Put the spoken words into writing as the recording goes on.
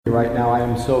Right now, I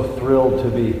am so thrilled to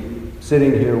be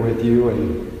sitting here with you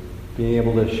and being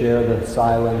able to share the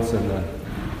silence and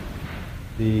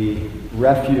the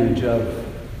refuge of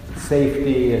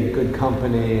safety and good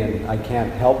company, and I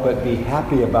can't help but be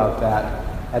happy about that.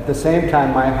 At the same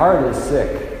time, my heart is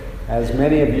sick. As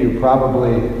many of you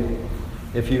probably,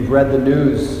 if you've read the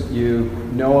news, you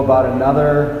know about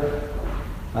another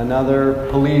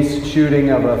police shooting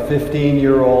of a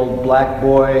 15-year-old black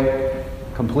boy,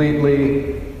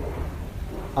 completely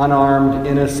unarmed,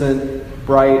 innocent,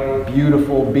 bright,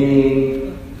 beautiful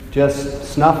being, just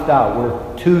snuffed out.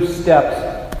 We're 2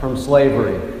 steps from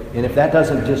slavery. And if that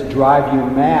doesn't just drive you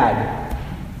mad,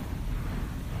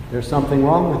 there's something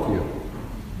wrong with you.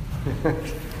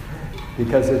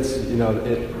 Because it's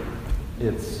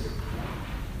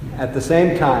at the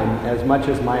same time, as much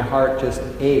as my heart just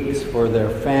aches for their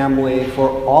family, for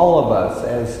all of us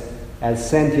as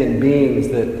sentient beings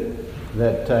that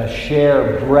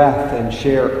share breath and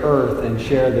share earth and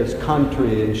share this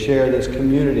country and share this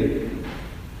community.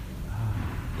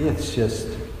 It's just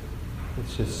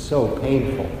so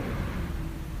painful.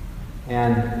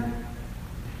 And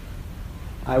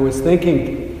I was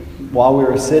thinking while we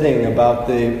were sitting about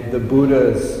the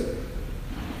Buddha's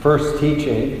first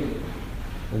teaching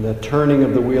and the turning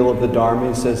of the wheel of the Dharma.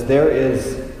 He says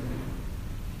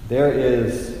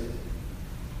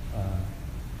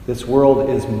this world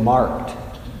is marked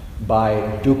by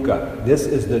dukkha. This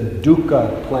is the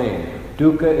dukkha plane.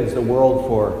 Dukkha is the word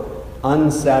for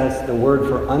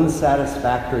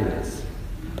unsatisfactoriness,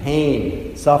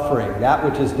 pain, suffering, that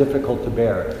which is difficult to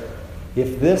bear.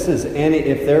 If there's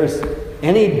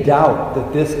any doubt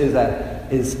that this is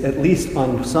at least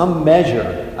on some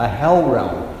measure a hell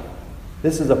realm,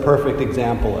 this is a perfect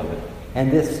example of it.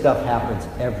 And this stuff happens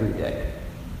every day.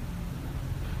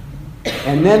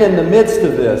 And then in the midst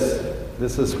of this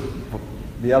is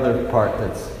the other part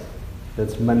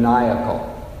that's maniacal,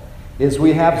 is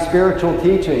we have spiritual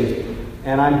teachings,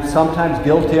 and I'm sometimes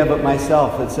guilty of it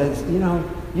myself, that says,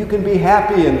 you can be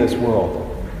happy in this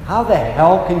world. How the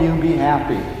hell can you be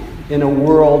happy in a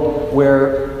world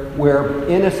where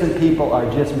innocent people are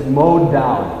just mowed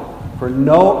down for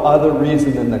no other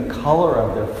reason than the color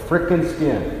of their frickin'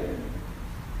 skin?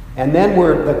 And then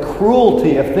the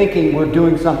cruelty of thinking we're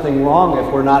doing something wrong if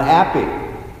we're not happy,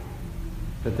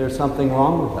 that there's something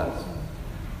wrong with us.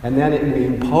 And then we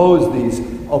impose these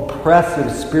oppressive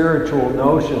spiritual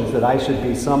notions that I should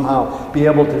be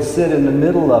able to sit in the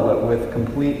middle of it with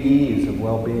complete ease of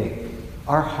well-being.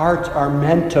 Our hearts are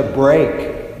meant to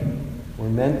break. We're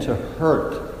meant to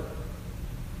hurt.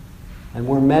 And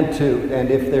and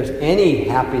if there's any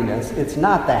happiness, it's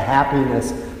not the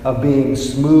happiness of being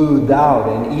smoothed out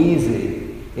and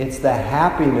easy. It's the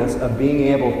happiness of being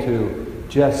able to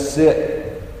just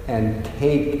sit and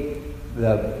take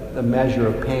the measure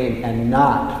of pain and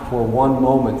not for one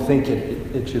moment think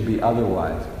it should be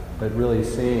otherwise, but really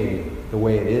seeing the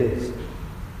way it is.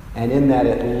 And in that,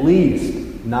 at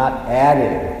least not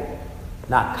adding,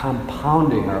 not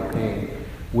compounding our pain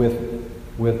with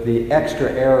the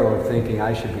extra arrow of thinking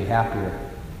I should be happier.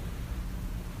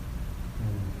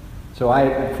 So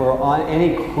for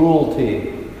any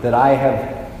cruelty that I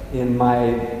have in my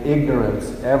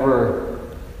ignorance ever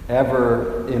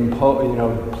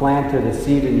planted a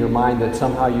seed in your mind that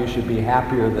somehow you should be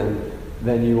happier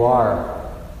than you are,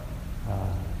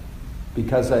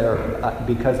 because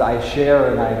I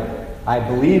share and I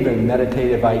believe in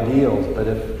meditative ideals, but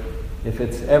if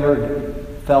it's ever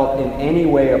felt in any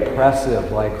way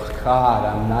oppressive, like, God,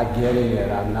 I'm not getting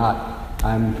it,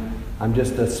 I'm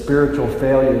just a spiritual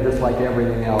failure just like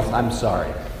everything else, I'm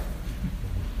sorry.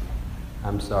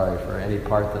 I'm sorry for any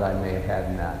part that I may have had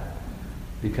in that.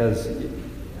 Because,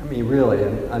 really,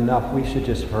 enough, we should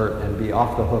just hurt and be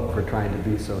off the hook for trying to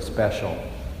be so special,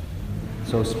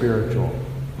 so spiritual.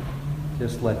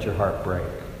 Just let your heart break.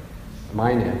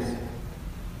 Mine is.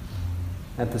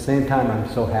 At the same time, I'm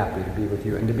so happy to be with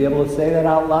you and to be able to say that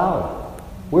out loud.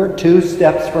 We're 2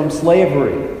 steps from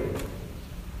slavery.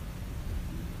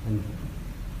 And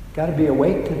got to be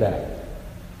awake to that.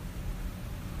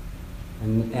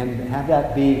 And have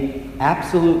that be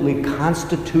absolutely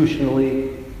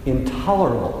constitutionally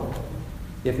intolerable.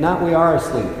 If not, we are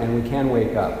asleep and we can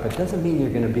wake up. But it doesn't mean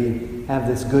you're going to have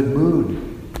this good mood.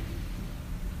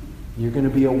 You're going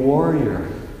to be a warrior.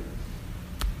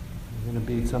 You're going to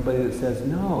be somebody that says,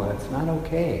 no, that's not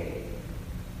okay.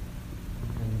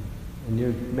 And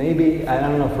you're maybe, I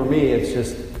don't know, for me it's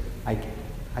just, I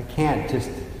can't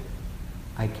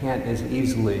as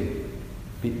easily,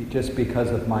 just because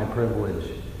of my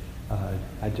privilege,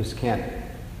 I just can't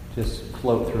just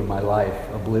float through my life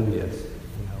oblivious,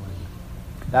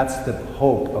 That's the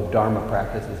hope of Dharma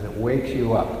practice, is it wakes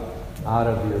you up out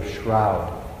of your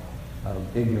shroud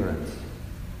of ignorance,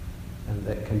 and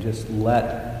that can just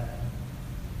let.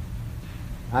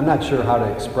 I'm not sure how to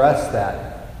express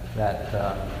that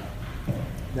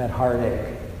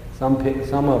heartache. Some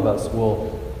of us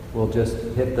will just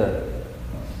hit the,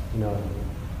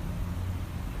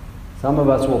 some of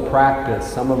us will practice,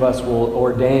 some of us will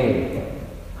ordain.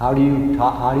 How do you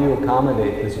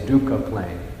accommodate this dukkha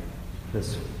plane,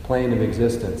 this plane of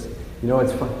existence?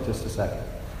 It's fun. Just a second.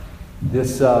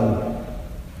 This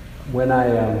when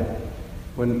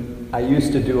I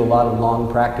used to do a lot of long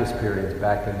practice periods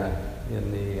back in the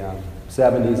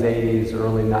 70s, 80s,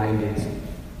 early 90s,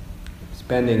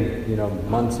 spending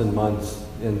months and months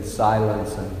in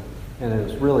silence, and it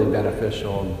was really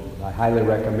beneficial. And I highly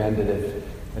recommend it if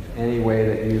any way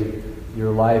that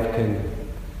your life can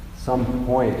some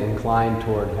point incline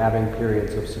toward having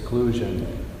periods of seclusion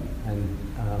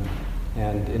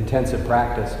and intensive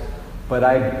practice. But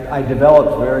I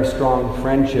developed very strong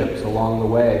friendships along the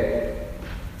way,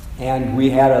 and we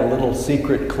had a little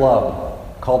secret club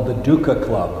called the Dukkha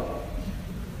Club.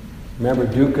 Remember,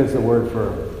 dukkha is the word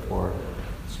for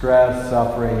stress,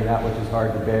 suffering, that which is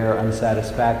hard to bear,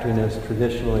 unsatisfactoriness,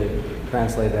 traditionally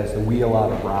translated as the wheel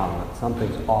out of round, that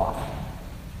something's off,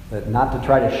 that not to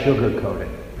try to sugarcoat it.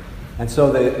 And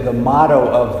so the motto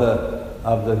of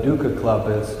the Dukkha Club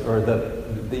is, or the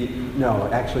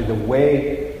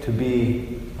way to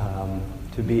be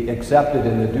accepted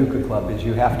in the Dukkha Club is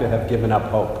you have to have given up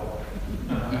hope.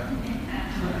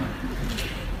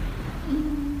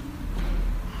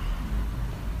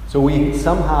 So we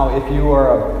somehow, if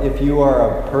you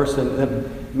are a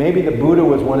person, maybe the Buddha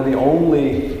was one of the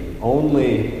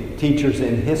only teachers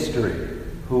in history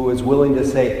who was willing to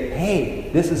say, hey,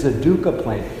 this is a dukkha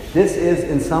plane. This is,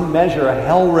 in some measure, a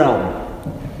hell realm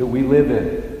that we live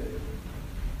in.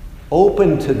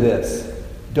 Open to this.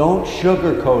 Don't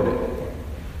sugarcoat it.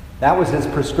 That was his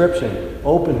prescription.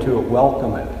 Open to it,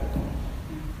 welcome it.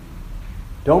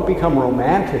 Don't become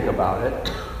romantic about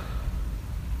it.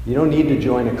 You don't need to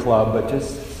join a club, but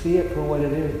just see it for what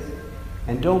it is.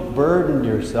 And don't burden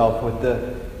yourself with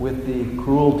the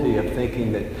cruelty of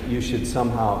thinking that you should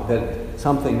somehow, that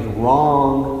something's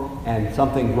wrong and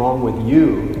something's wrong with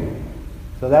you.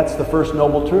 So that's the first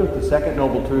noble truth. The second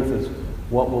noble truth is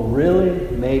what will really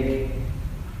make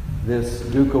this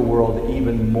dukkha world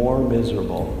even more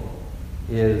miserable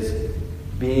is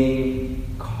being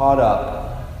caught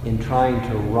up in trying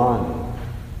to run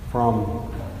from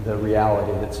the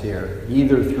reality that's here,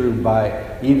 either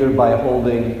by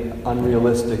holding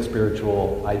unrealistic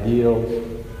spiritual ideals,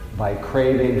 by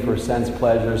craving for sense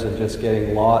pleasures and just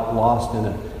getting lost in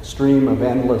a stream of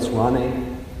endless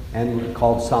running, and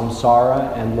called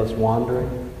samsara, endless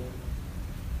wandering.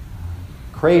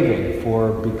 Craving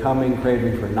for becoming,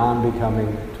 craving for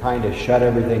non-becoming, trying to shut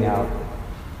everything out.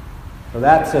 So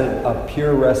that's a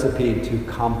pure recipe to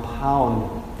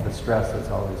compound the stress that's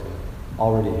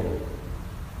already here.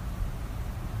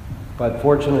 But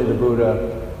fortunately, the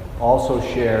Buddha also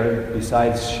shared,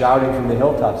 besides shouting from the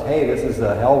hilltops, hey, this is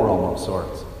a hell realm of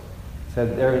sorts,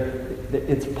 said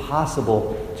it's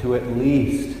possible to at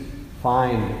least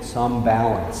find some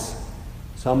balance,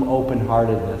 some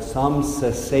open-heartedness, some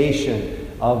cessation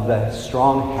of the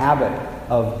strong habit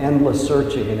of endless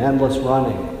searching and endless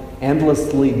running,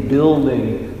 endlessly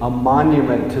building a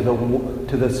monument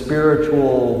to the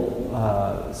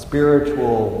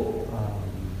spiritual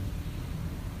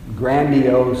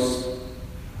grandiose,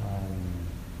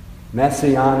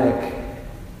 messianic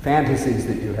fantasies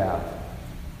that you have,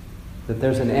 that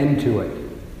there's an end to it.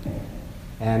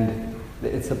 And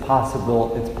it's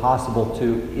possible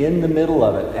to, in the middle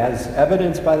of it, as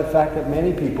evidenced by the fact that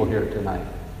many people here tonight,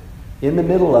 in the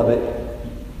middle of it,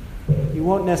 you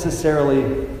won't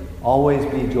necessarily always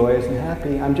be joyous and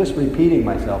happy. I'm just repeating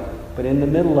myself, but in the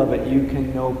middle of it, you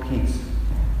can know peace.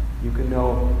 You can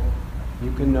know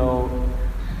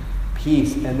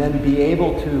peace, and then be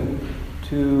able to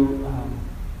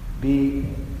be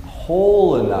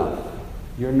whole enough,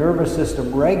 your nervous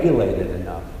system regulated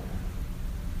enough,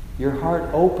 your heart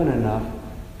open enough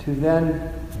to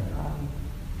then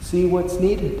see what's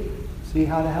needed, see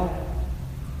how to help,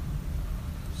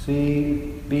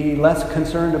 be less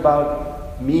concerned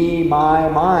about me, my,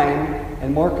 mine,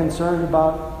 and more concerned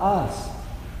about us.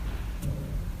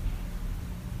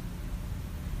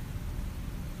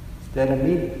 Instead of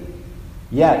me.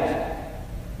 Yet,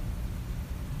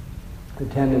 the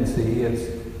tendency is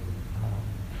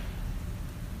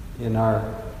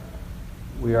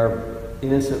we are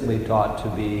innocently taught to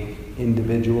be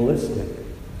individualistic,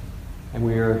 and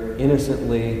we are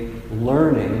innocently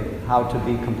learning how to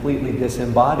be completely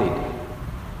disembodied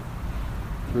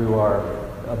through our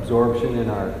absorption in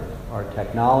our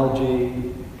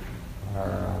technology,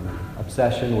 our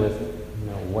obsession with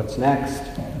what's next.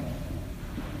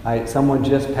 Someone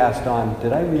just passed on.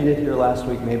 Did I read it here last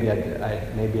week? Maybe I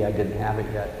didn't have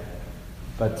it yet.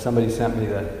 But somebody sent me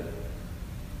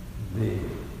the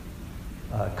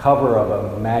cover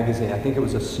of a magazine. I think it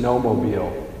was a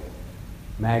snowmobile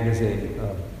magazine.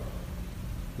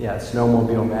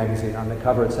 Snowmobile magazine. On the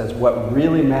cover it says, "What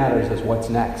really matters is what's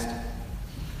next."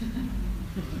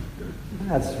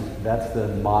 That's the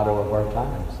motto of our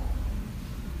times.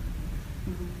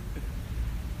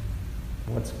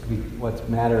 What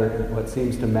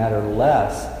seems to matter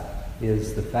less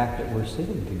is the fact that we're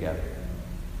sitting together.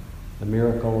 The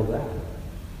miracle of that.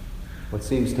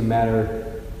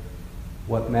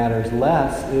 What matters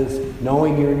less is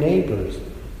knowing your neighbors.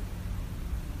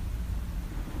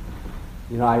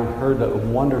 I heard a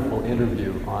wonderful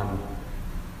interview on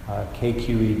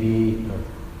KQED,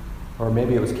 or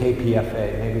maybe it was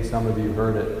KPFA, maybe some of you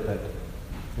heard it, but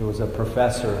it was a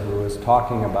professor who was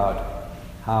talking about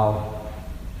how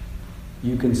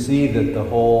you can see that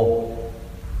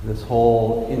this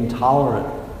whole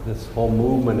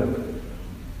movement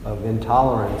of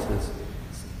intolerance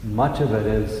much of it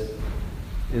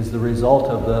is the result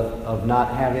of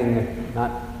not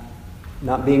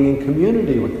being in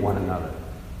community with one another,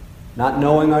 not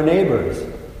knowing our neighbors.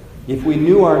 If we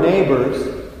knew our neighbors,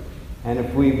 and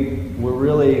if we were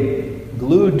really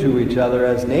glued to each other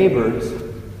as neighbors,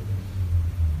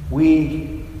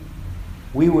 we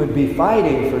would be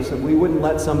fighting we wouldn't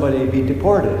let somebody be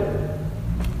deported.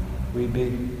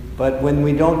 But when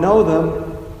we don't know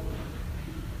them,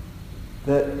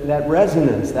 that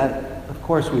resonance, of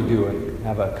course we do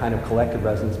have a kind of collective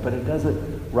resonance, but it doesn't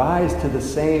rise to the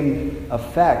same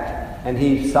effect. And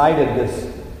he cited this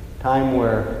time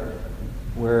where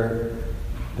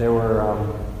there were,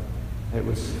 it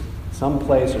was some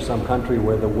place or some country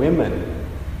where the women,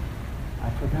 I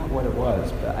forgot what it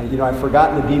was, but I've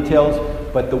forgotten the details,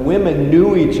 but the women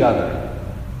knew each other,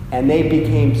 and they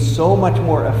became so much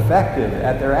more effective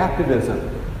at their activism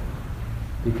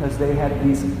because they had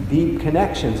these deep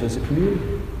connections as a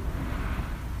community.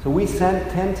 So we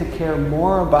tend to care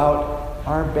more about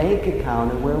our bank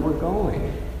account and where we're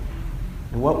going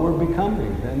and what we're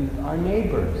becoming than our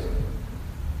neighbors.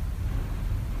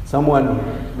 Someone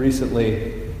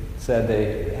recently said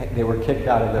they were kicked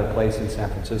out of their place in San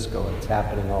Francisco. It's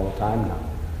happening all the time now.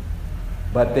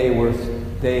 But they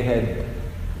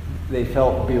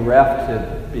felt bereft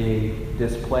of being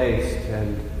displaced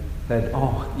and said,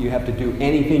 "Oh, you have to do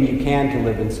anything you can to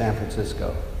live in San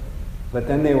Francisco." But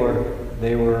then they were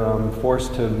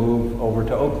forced to move over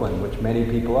to Oakland, which many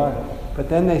people are. But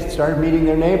then they started meeting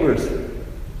their neighbors.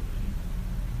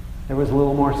 There was a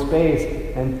little more space,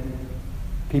 and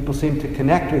people seemed to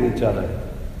connect with each other.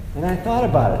 And I thought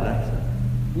about it, and I said,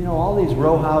 all these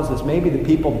row houses, maybe the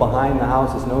people behind the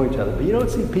houses know each other, but you don't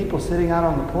see people sitting out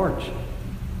on the porch,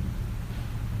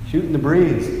 shooting the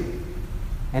breeze.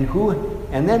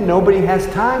 And then nobody has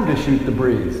time to shoot the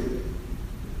breeze.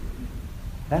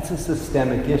 That's a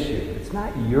systemic issue. It's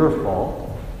not your fault.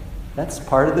 That's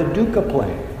part of the dukkha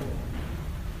plane.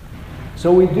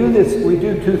 So we do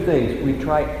two things. We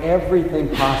try everything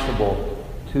possible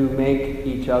to make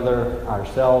each other,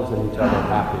 ourselves and each other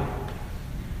happy.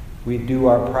 We do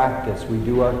our practice, we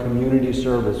do our community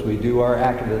service, we do our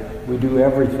activism, we do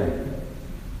everything.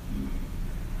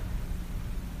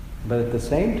 But at the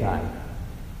same time,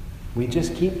 we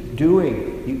just keep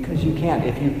doing, because you can't.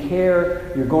 If you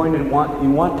care, you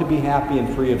want to be happy and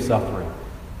free of suffering.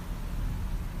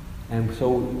 And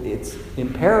so it's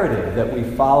imperative that we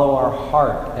follow our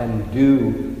heart and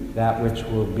do that which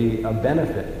will be a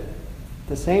benefit. At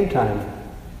the same time,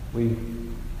 we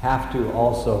have to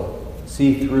also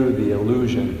see through the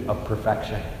illusion of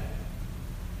perfection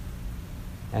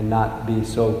and not be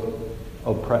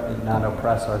not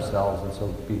oppress ourselves and so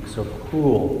be so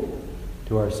cruel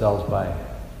to ourselves by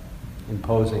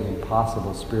imposing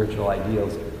impossible spiritual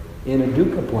ideals in a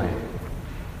dukkha plane.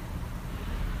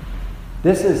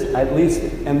 This is at least,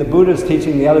 and the Buddha's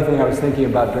teaching, the other thing I was thinking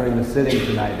about during the sitting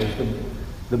tonight is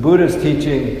the Buddha's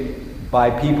teaching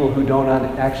by people who don't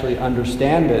actually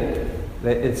understand it,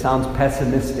 that it sounds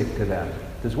pessimistic to them.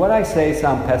 Does what I say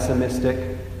sound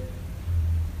pessimistic?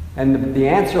 And the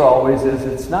answer always is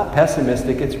it's not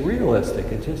pessimistic, it's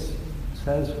realistic. It just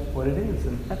says what it is.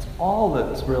 And that's all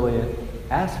that's really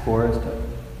asked for, is to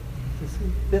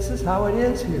see this is how it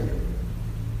is here.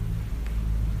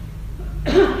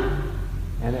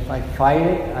 And if I fight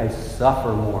it, I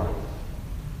suffer more.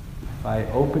 if I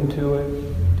open to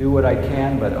it, do what I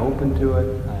can, but open to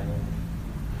it,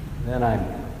 then I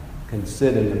can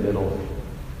sit in the middle.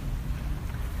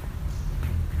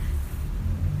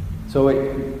 So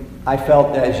I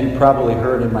felt, as you probably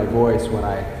heard in my voice when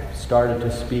I started to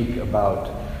speak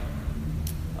about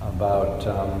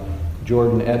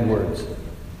Jordan Edwards,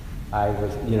 I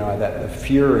was, that the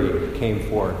fury came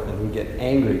forth, and we get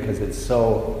angry because it's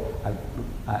so,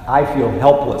 I feel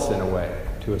helpless in a way,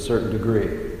 to a certain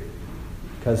degree,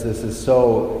 because this is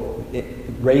so,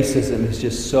 racism is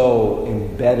just so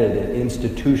embedded and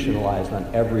institutionalized on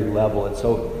every level. It's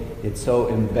so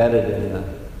embedded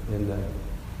in the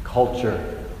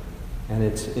culture, and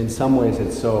it's, in some ways,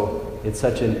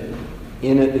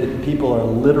 people are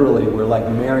literally, we're like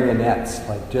marionettes,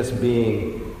 like just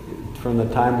being, from the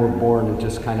time we're born, and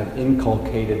just kind of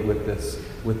inculcated with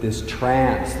this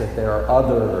trance that there are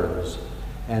others,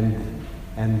 and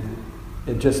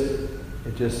it's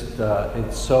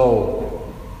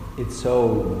so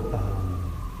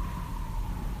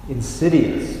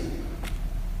insidious,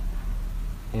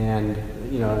 and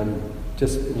and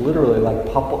just literally like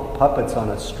puppets on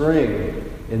a string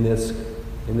in this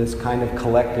kind of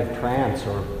collective trance,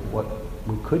 or what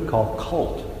we could call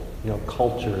cult.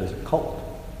 Culture is a cult.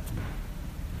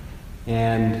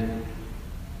 And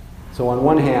so on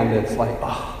one hand it's like,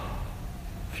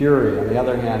 fury. On the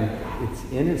other hand, it's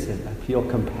innocent. I feel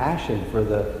compassion for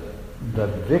the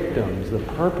victims, the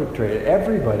perpetrator.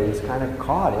 Everybody's kind of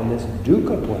caught in this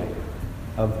dukkha plane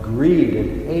of greed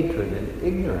and hatred and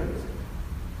ignorance.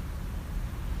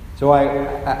 So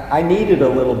I needed a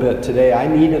little bit today. I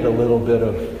needed a little bit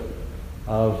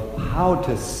of how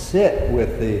to sit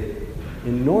with the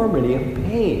enormity of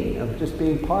pain of just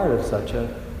being part of such a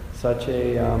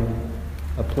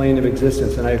plane of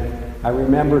existence. And I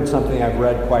remembered something I've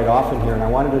read quite often here, and I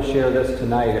wanted to share this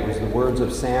tonight. It was the words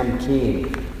of Sam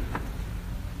Cohn,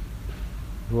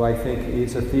 who I think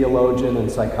he's a theologian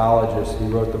and psychologist. He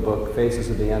wrote the book Faces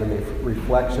of the Enemy,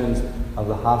 Reflections of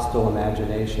the Hostile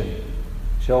Imagination.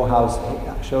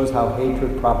 Shows how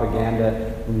hatred,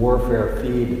 propaganda, and warfare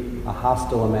feed a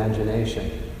hostile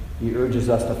imagination. He urges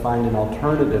us to find an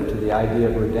alternative to the idea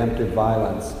of redemptive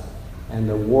violence and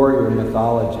the warrior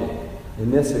mythology.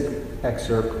 In this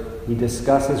excerpt, he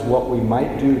discusses what we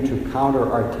might do to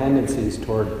counter our tendencies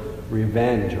toward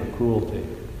revenge or cruelty.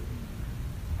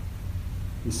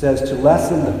 He says, to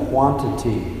lessen the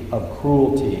quantity of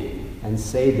cruelty and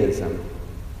sadism,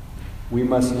 we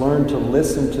must learn to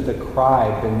listen to the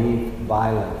cry beneath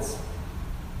violence.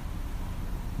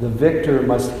 The victor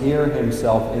must hear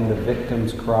himself in the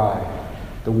victim's cry.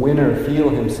 The winner feel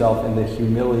himself in the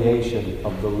humiliation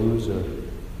of the loser.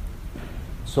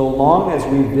 So long as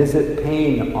we visit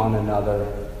pain on another,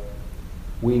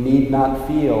 we need not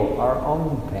feel our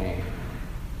own pain.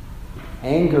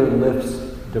 Anger lifts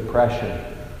depression.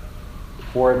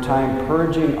 For a time,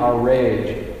 purging our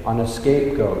rage on a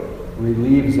scapegoat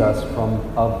relieves us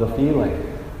of the feeling.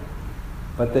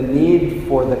 But the need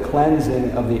for the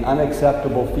cleansing of the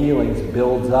unacceptable feelings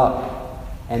builds up,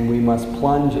 and we must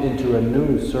plunge into a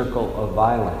new circle of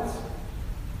violence.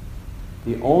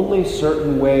 The only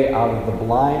certain way out of the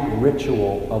blind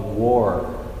ritual of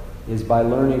war is by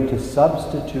learning to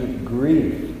substitute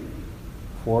grief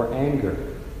for anger.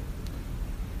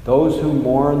 Those who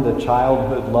mourn the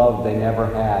childhood love they never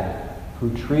had, who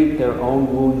treat their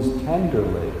own wounds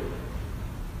tenderly,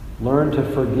 learn to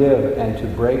forgive and to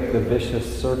break the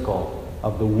vicious circle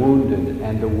of the wounded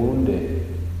and the wounding.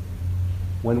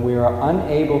 When we are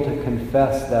unable to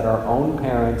confess that our own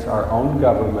parents, our own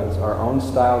governments, our own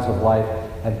styles of life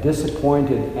have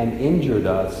disappointed and injured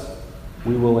us,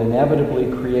 we will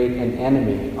inevitably create an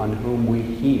enemy on whom we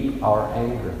heap our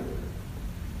anger.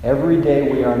 Every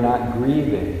day we are not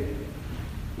grieving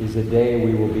is a day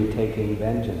we will be taking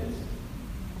vengeance.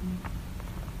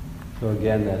 So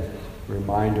again, that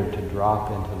reminder to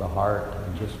drop into the heart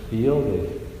and just feel the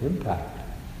impact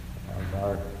of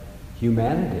our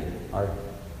humanity, our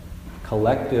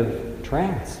collective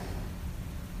trance,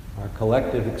 our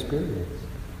collective experience.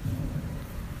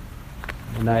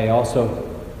 And I also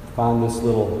found this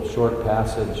little short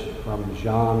passage from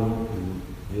Jean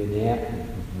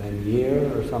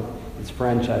Vanier or something. It's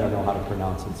French, I don't know how to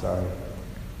pronounce it, sorry.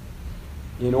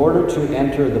 In order to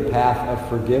enter the path of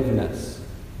forgiveness,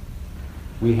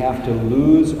 we have to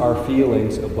lose our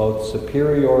feelings of both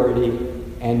superiority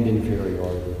and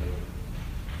inferiority.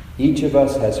 Each of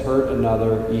us has hurt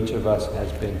another, each of us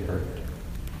has been hurt.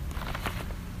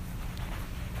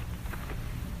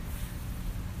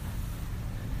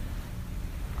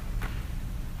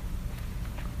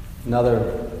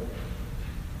 Another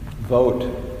vote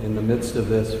in the midst of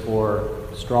this for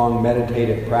strong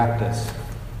meditative practice.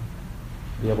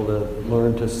 Be able to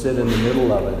learn to sit in the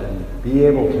middle of it and be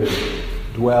able to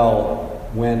dwell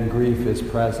when grief is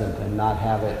present and not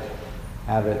have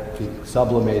it be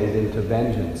sublimated into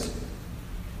vengeance.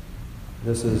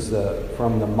 This is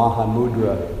from the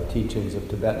Mahamudra teachings of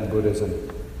Tibetan Buddhism.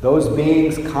 Those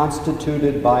beings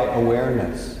constituted by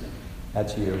awareness,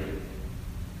 that's you,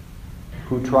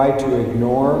 who try to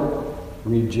ignore,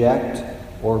 reject,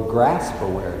 or grasp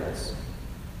awareness,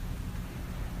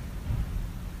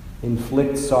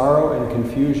 inflict sorrow and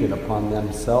confusion upon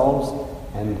themselves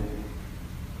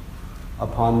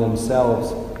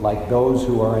like those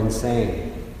who are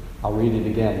insane. I'll read it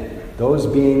again. Those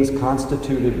beings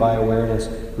constituted by awareness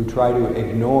who try to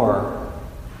ignore,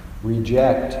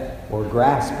 reject, or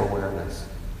grasp awareness,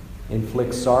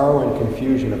 inflict sorrow and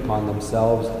confusion upon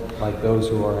themselves like those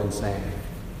who are insane.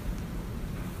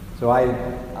 So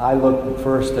I look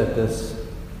first at this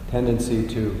tendency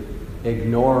to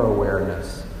ignore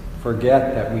awareness,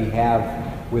 forget that we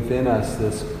have within us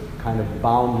this kind of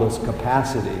boundless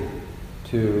capacity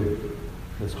to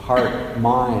this heart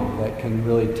mind that can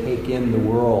really take in the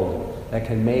world, that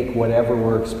can make whatever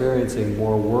we're experiencing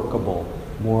more workable,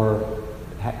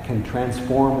 can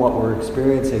transform what we're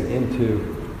experiencing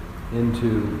into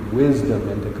wisdom,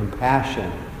 into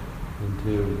compassion,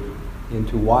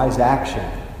 into wise action,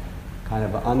 kind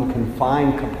of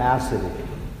unconfined capacity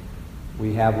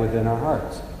we have within our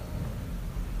hearts.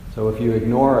 So if you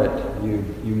ignore it,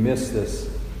 you miss this.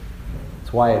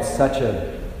 That's why it's such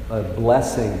a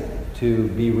blessing to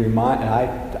be reminded.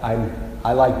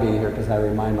 I like being here because I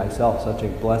remind myself, such a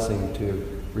blessing to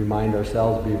remind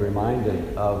ourselves, be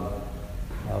reminded of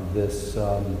this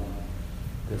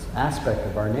aspect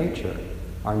of our nature,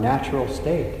 our natural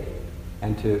state,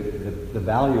 and to the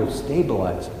value of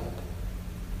stabilizing it.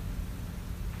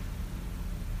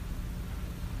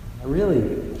 I really,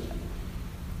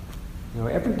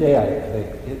 every day I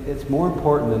think it's more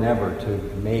important than ever to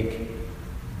make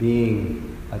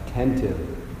being attentive,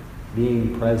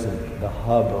 being present, the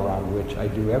hub around which I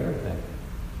do everything.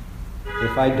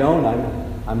 If I don't,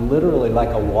 I'm literally like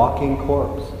a walking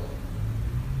corpse,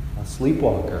 a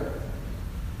sleepwalker.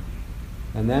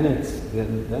 And then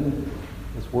then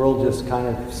this world just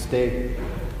kind of stays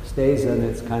in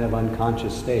its kind of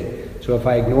unconscious state. So if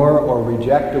I ignore or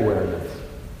reject awareness,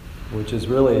 which is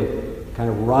really kind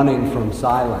of running from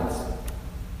silence,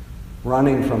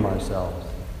 running from ourselves,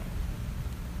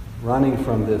 running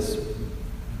from this,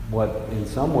 what in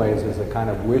some ways is a kind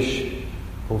of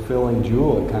wish-fulfilling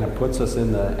jewel. It kind of puts us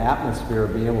in the atmosphere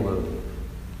of being able to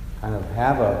kind of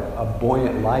have a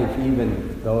buoyant life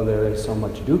even though there is so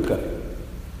much dukkha.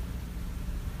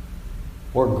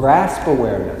 Or grasp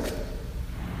awareness.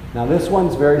 Now this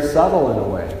one's very subtle in a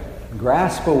way.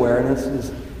 Grasp awareness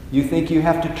is, you think you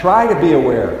have to try to be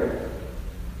aware.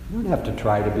 You don't have to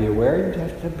try to be aware, you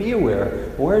have to be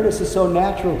aware. Awareness is so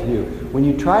natural to you. When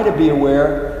you try to be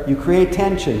aware, you create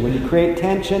tension. When you create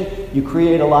tension, you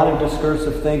create a lot of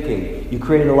discursive thinking. You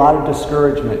create a lot of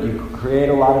discouragement. You create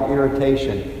a lot of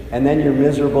irritation. And then you're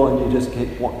miserable and you just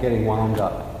keep getting wound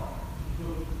up.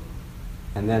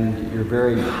 And then your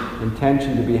very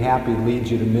intention to be happy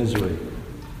leads you to misery.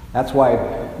 That's why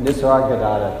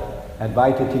Nisargadatta,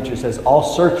 Advaita teacher, says all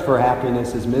search for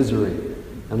happiness is misery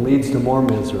and leads to more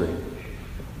misery.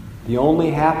 The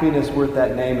only happiness worth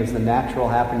that name is the natural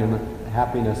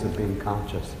happiness of being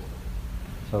conscious.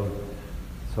 So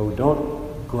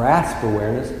don't grasp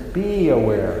awareness, be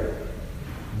aware.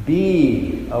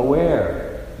 Be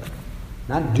aware.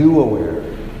 Not do aware.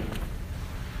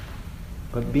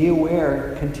 But be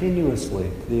aware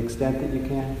continuously to the extent that you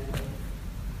can.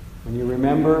 When you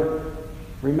remember,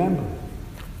 remember.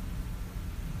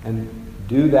 And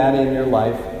do that in your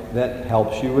life that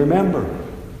helps you remember.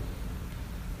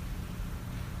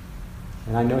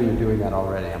 And I know you're doing that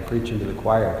already. I'm preaching to the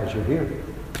choir because you're here.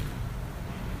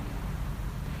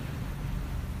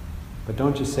 But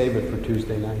don't just save it for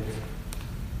Tuesday nights.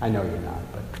 I know you're not,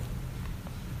 but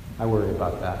I worry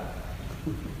about that.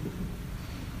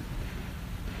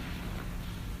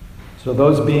 So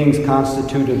those beings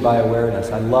constituted by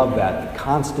awareness, I love that,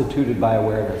 constituted by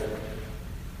awareness.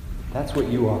 That's what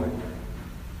you are.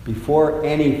 Before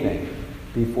anything,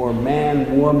 before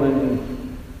man,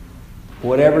 woman,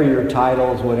 whatever your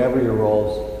titles, whatever your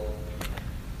roles,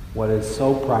 what is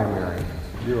so primary,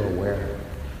 you're aware.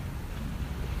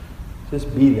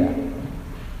 Just be that.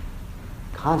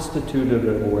 Constituted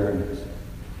of awareness,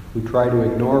 who try to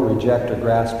ignore, reject, or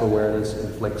grasp awareness,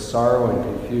 inflict sorrow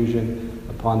and confusion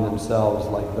upon themselves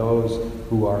like those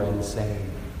who are insane.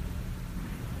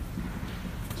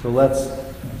 So let's,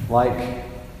 like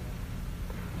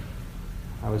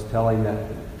I was telling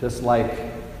that, just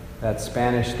like that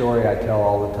Spanish story I tell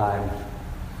all the time,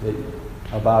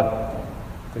 about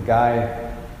the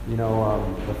guy,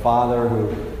 the father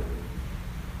who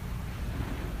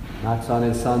knocks on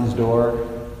his son's door,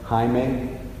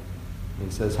 Jaime. He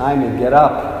says, Jaime, get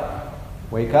up,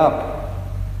 wake up.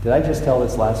 Did I just tell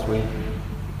this last week?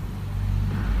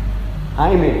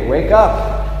 Jaime, wake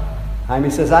up. Jaime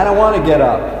says, I don't want to get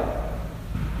up.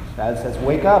 Dad says,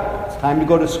 wake up, it's time to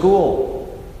go to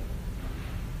school.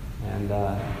 And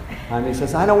Jaime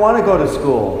says, I don't want to go to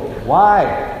school.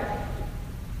 Why?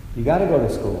 You got to go to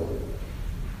school.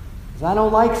 He says, I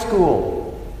don't like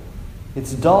school.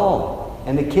 It's dull,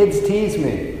 and the kids tease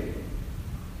me.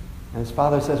 And his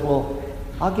father says, well,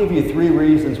 I'll give you 3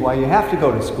 reasons why you have to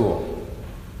go to school.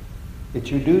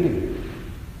 It's your duty.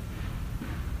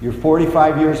 You're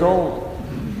 45 years old,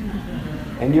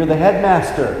 and you're the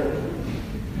headmaster.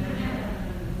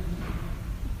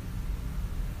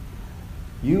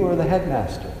 You are the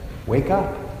headmaster. Wake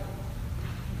up.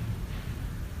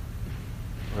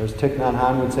 Or as Thich Nhat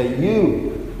Hanh would say,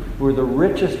 you, who are the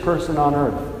richest person on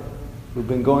earth, who've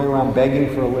been going around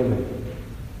begging for a living,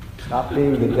 stop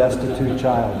being the destitute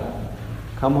child.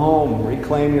 Come home,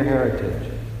 reclaim your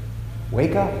heritage.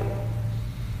 Wake up.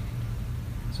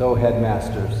 So,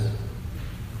 headmasters,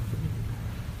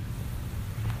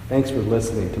 thanks for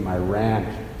listening to my rant.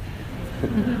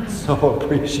 So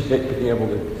appreciate being able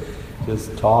to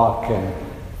just talk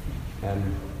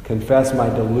and confess my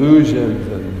delusions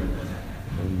and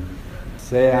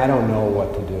say I don't know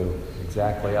what to do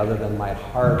exactly other than my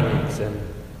heart aches and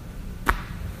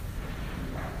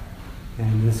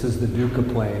this is the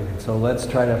dukkha plane. So let's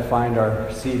try to find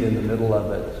our seat in the middle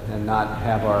of it and not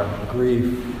have our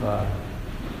grief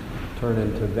turn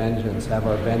into vengeance, have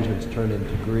our vengeance turn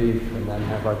into grief, and then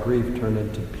have our grief turn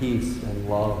into peace and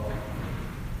love.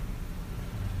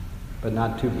 But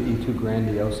not to be too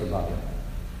grandiose about it.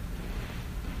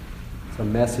 It's a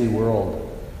messy world.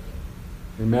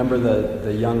 Remember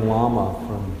the young Lama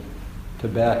from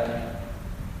Tibet,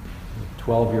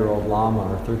 12-year-old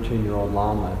Lama or 13-year-old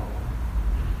Lama.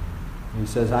 He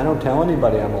says, I don't tell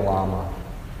anybody I'm a Lama.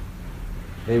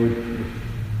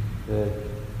 The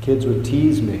kids would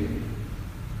tease me.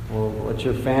 Well, what's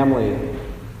your family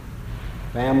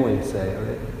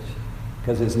say?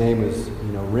 Because his name is,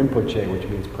 Rinpoche, which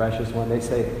means precious one.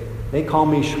 They call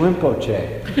me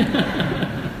Shrimpoche.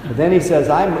 But then he says,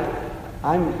 I'm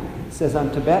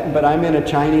Tibetan, but I'm in a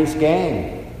Chinese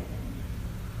gang.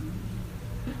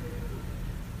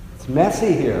 It's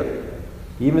messy here.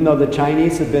 Even though the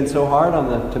Chinese have been so hard on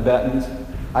the Tibetans,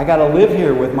 I got to live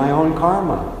here with my own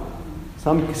karma.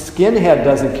 Some skinhead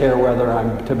doesn't care whether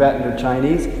I'm Tibetan or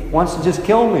Chinese, wants to just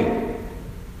kill me.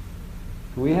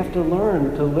 We have to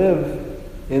learn to live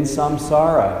in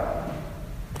samsara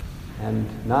and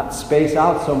not space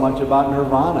out so much about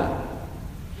nirvana.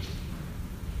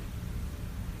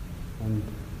 And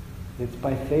it's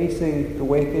by facing the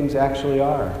way things actually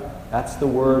are. That's the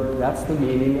word, that's the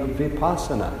meaning of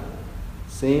vipassana.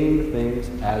 Seeing things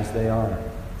as they are.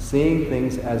 Seeing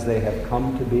things as they have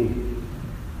come to be.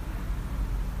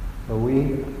 So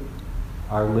we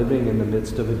are living in the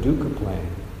midst of a dukkha plane.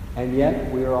 And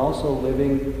yet we are also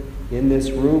living in this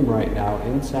room right now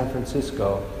in San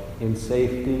Francisco in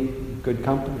safety, good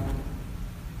company.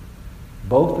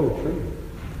 Both are true.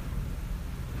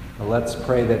 So let's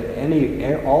pray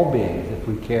that all beings, if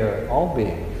we care, all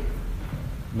beings,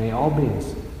 may all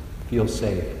beings feel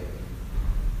safe,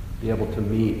 be able to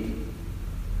meet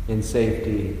in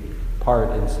safety,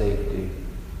 part in safety.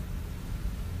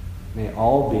 May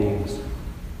all beings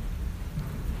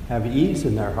have ease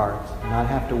in their hearts, not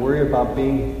have to worry about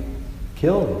being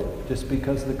killed just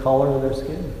because of the color of their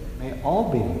skin. May all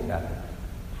beings have it.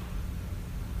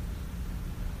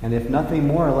 And if nothing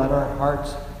more, let our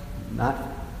hearts not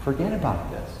forget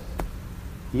about this,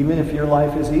 even if your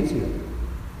life is easier.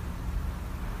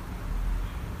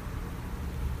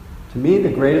 To me, the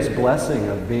greatest blessing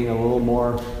of being a little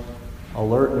more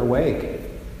alert and awake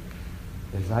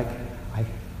is I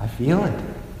feel it.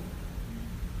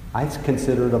 I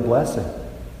consider it a blessing.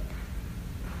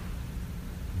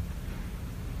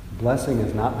 Blessing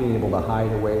is not being able to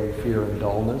hide away fear and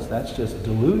dullness. That's just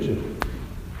delusion.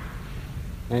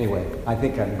 Anyway, I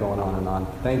think I'm going on and on.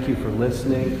 Thank you for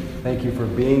listening. Thank you for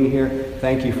being here.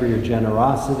 Thank you for your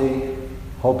generosity.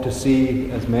 Hope to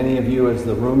see as many of you as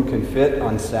the room can fit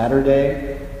on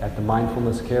Saturday at the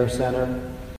Mindfulness Care Center.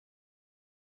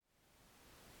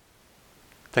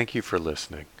 Thank you for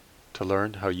listening. To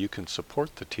learn how you can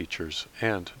support the teachers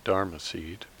and Dharma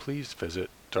Seed, please visit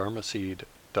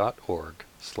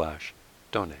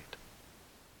dharmaseed.org/donate.